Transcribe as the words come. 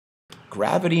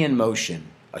Gravity and motion,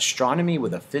 astronomy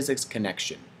with a physics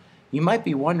connection. You might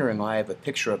be wondering why I have a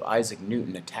picture of Isaac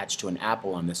Newton attached to an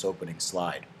apple on this opening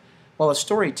slide. Well, a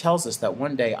story tells us that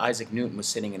one day Isaac Newton was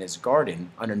sitting in his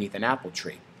garden underneath an apple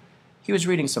tree. He was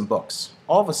reading some books.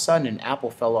 All of a sudden, an apple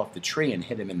fell off the tree and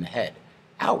hit him in the head.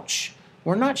 Ouch!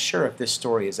 We're not sure if this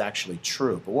story is actually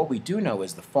true, but what we do know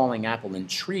is the falling apple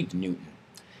intrigued Newton.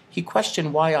 He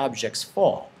questioned why objects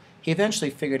fall. He eventually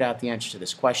figured out the answer to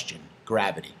this question: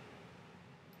 gravity.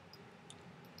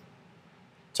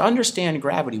 To understand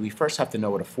gravity, we first have to know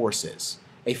what a force is.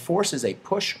 A force is a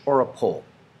push or a pull.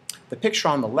 The picture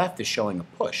on the left is showing a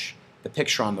push. The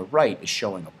picture on the right is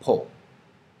showing a pull.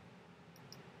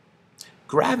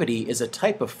 Gravity is a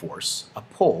type of force, a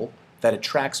pull, that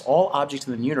attracts all objects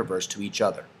in the universe to each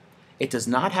other. It does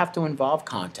not have to involve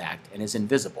contact and is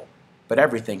invisible, but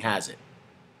everything has it.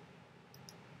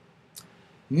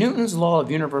 Newton's law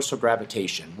of universal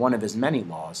gravitation, one of his many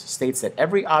laws, states that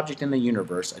every object in the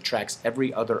universe attracts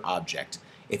every other object.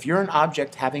 If you're an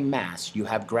object having mass, you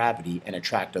have gravity and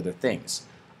attract other things.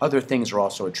 Other things are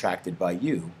also attracted by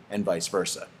you, and vice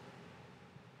versa.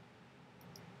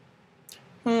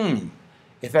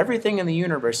 If everything in the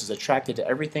universe is attracted to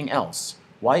everything else,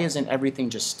 why isn't everything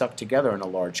just stuck together in a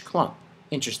large clump?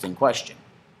 Interesting question.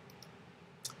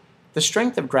 The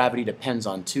strength of gravity depends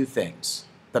on two things: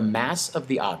 the mass of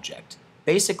the object.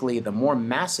 Basically, the more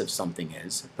massive something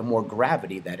is, the more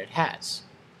gravity that it has.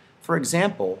 For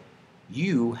example,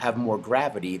 you have more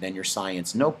gravity than your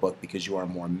science notebook because you are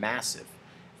more massive.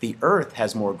 The Earth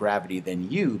has more gravity than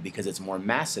you because it's more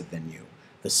massive than you.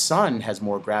 The Sun has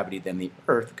more gravity than the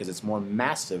Earth because it's more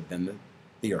massive than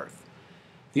the Earth.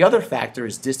 The other factor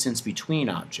is distance between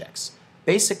objects.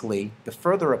 Basically, the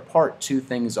further apart two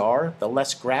things are, the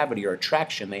less gravity or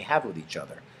attraction they have with each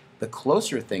other. The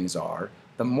closer things are,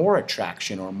 the more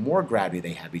attraction or more gravity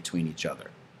they have between each other.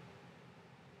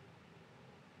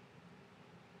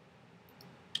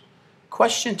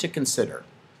 Question to consider: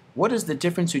 what is the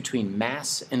difference between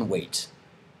mass and weight?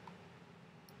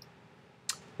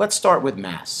 Let's start with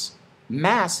mass.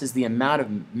 Mass is the amount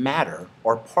of matter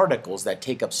or particles that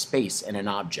take up space in an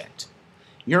object.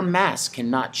 Your mass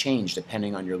cannot change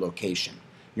depending on your location.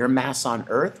 Your mass on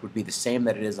Earth would be the same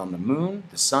that it is on the Moon,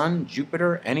 the Sun,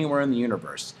 Jupiter, anywhere in the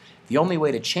universe. The only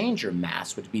way to change your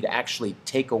mass would be to actually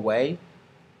take away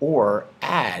or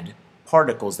add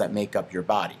particles that make up your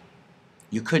body.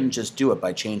 You couldn't just do it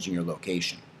by changing your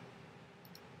location.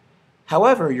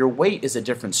 However, your weight is a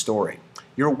different story.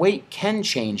 Your weight can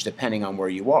change depending on where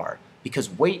you are, because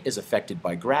weight is affected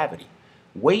by gravity.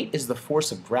 Weight is the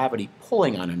force of gravity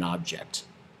pulling on an object.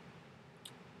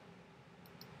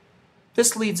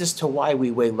 This leads us to why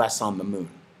we weigh less on the Moon.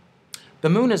 The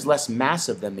Moon is less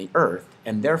massive than the Earth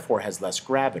and therefore has less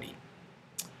gravity.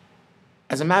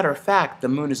 As a matter of fact, the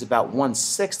Moon is about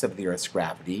 1/6 of the Earth's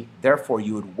gravity, therefore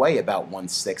you would weigh about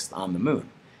 1/6 on the Moon.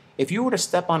 If you were to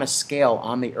step on a scale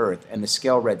on the Earth and the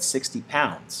scale read 60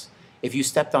 pounds, if you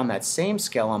stepped on that same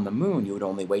scale on the Moon, you would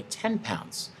only weigh 10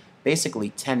 pounds. Basically,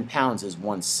 10 pounds is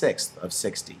 1/6 of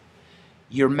 60.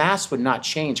 Your mass would not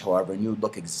change, however, and you would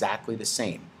look exactly the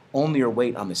same. Only your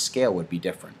weight on the scale would be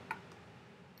different.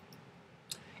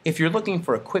 If you're looking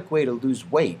for a quick way to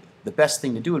lose weight, the best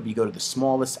thing to do would be go to the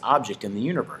smallest object in the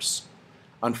universe.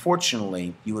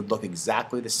 Unfortunately, you would look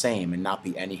exactly the same and not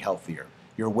be any healthier.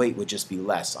 Your weight would just be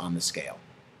less on the scale.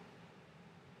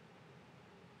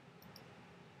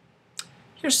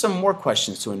 Here's some more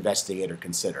questions to investigate or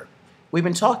consider. We've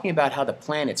been talking about how the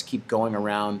planets keep going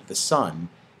around the Sun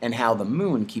and how the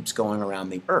Moon keeps going around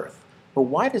the Earth. But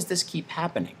why does this keep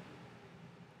happening?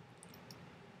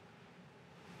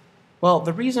 Well,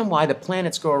 the reason why the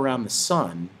planets go around the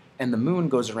Sun and the Moon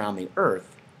goes around the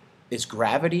Earth is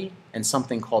gravity and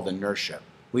something called inertia.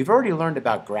 We've already learned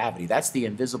about gravity. That's the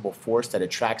invisible force that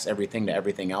attracts everything to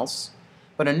everything else.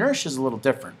 But inertia is a little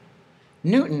different.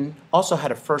 Newton also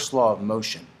had a first law of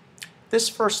motion. This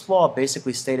first law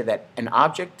basically stated that an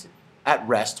object at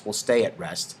rest will stay at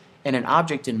rest, and an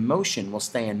object in motion will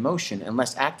stay in motion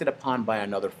unless acted upon by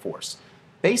another force.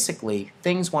 Basically,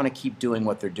 things want to keep doing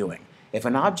what they're doing. If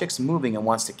an object's moving, it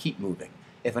wants to keep moving.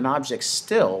 If an object's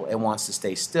still, it wants to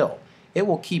stay still. It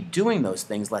will keep doing those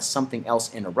things unless something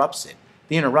else interrupts it.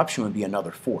 The interruption would be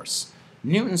another force.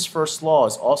 Newton's first law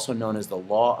is also known as the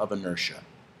law of inertia.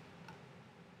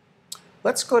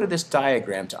 Let's go to this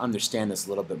diagram to understand this a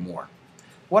little bit more.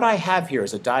 What I have here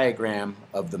is a diagram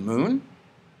of the Moon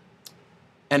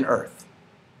and Earth.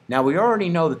 Now, we already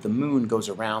know that the Moon goes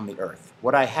around the Earth.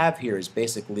 What I have here is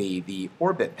basically the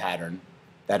orbit pattern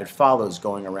that it follows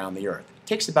going around the Earth. It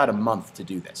takes about a month to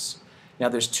do this. Now,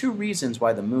 there's two reasons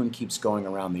why the Moon keeps going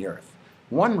around the Earth.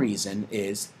 One reason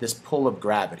is this pull of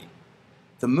gravity.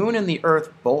 The moon and the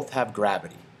Earth both have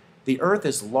gravity. The Earth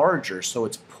is larger, so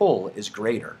its pull is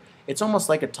greater. It's almost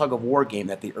like a tug-of-war game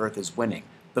that the Earth is winning.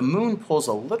 The moon pulls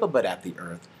a little bit at the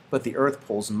Earth, but the Earth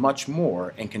pulls much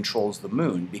more and controls the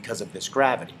moon because of this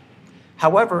gravity.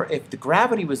 However, if the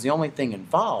gravity was the only thing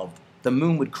involved, the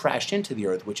moon would crash into the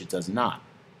Earth, which it does not.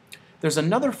 There's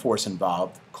another force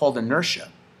involved called inertia.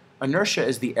 Inertia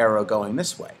is the arrow going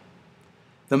this way.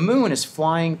 The moon is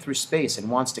flying through space and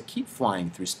wants to keep flying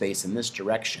through space in this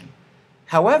direction.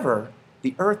 However,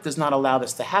 the Earth does not allow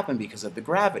this to happen because of the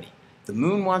gravity. The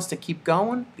moon wants to keep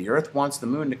going, the Earth wants the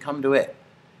moon to come to it.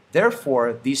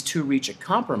 Therefore, these two reach a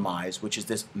compromise, which is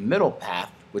this middle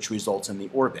path, which results in the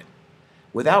orbit.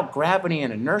 Without gravity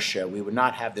and inertia, we would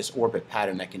not have this orbit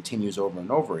pattern that continues over and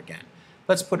over again.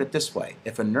 Let's put it this way.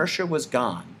 If inertia was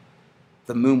gone,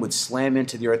 the moon would slam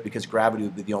into the Earth because gravity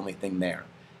would be the only thing there.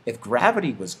 If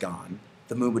gravity was gone,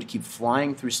 the moon would keep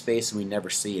flying through space and we never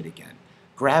see it again.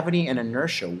 Gravity and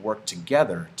inertia work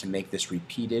together to make this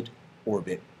repeated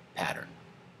orbit pattern.